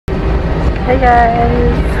Hey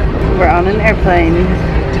guys, we're on an airplane.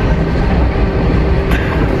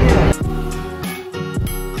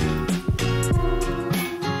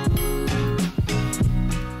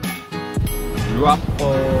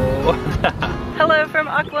 Hello from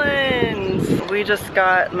Auckland. We just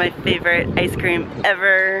got my favorite ice cream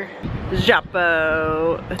ever,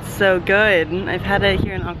 Jappo. It's so good. I've had it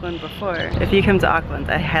here in Auckland before. If you come to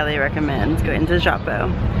Auckland, I highly recommend going to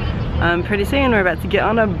Jappo. Pretty soon we're about to get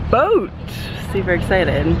on a boat. Super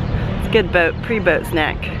excited. It's a good boat, pre-boat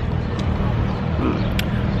snack.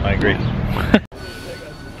 I agree.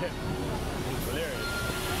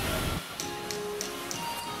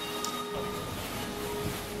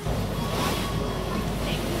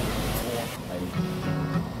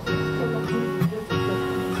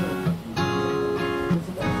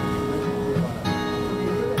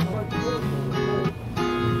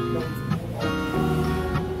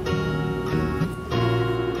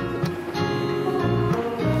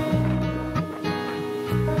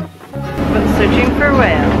 Searching for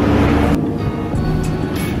whales.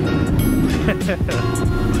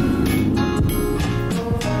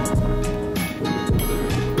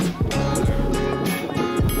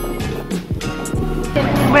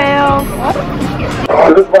 Whales.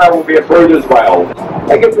 This whale will be a Bryde whale.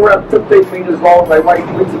 They get to around 15 metres long, they weigh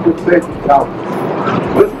 20 to 30 tonnes.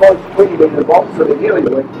 This boat's 20 metres long, so they're nearly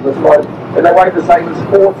the length of this boat, and they weigh the same as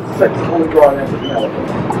 4 to 6 fully grown African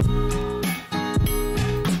elephants.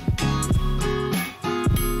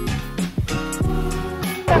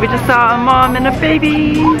 We just saw a mom and a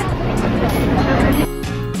baby.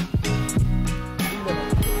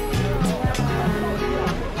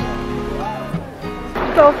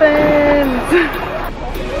 Dolphins.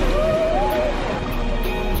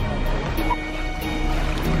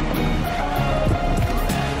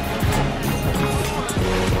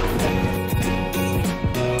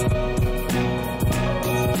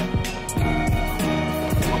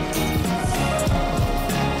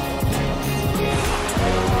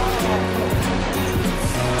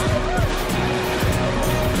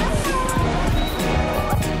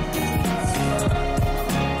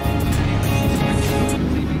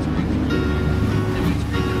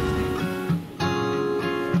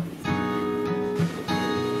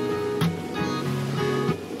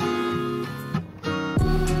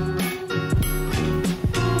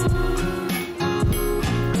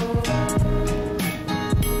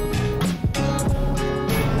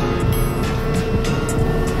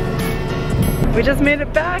 We just made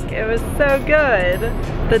it back. It was so good.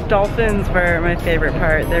 The dolphins were my favorite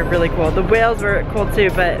part. They're really cool. The whales were cool too,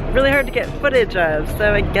 but really hard to get footage of.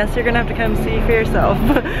 So I guess you're gonna have to come see for yourself.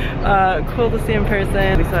 Cool to see in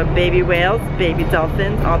person. We saw baby whales, baby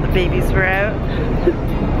dolphins. All the babies were out.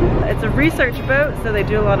 It's a research boat, so they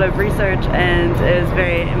do a lot of research, and it was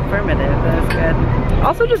very informative. That was good.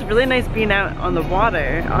 Also just really nice being out on the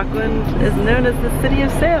water. Auckland is known as the city of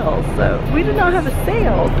sails, so we did not have a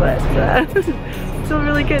sail, but still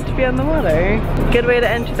really good to be on the water. Good way to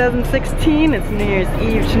end 2016. It's New Year's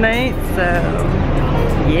Eve tonight, so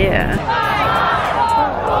yeah.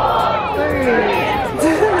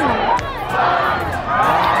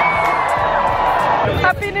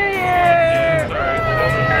 Happy New Year!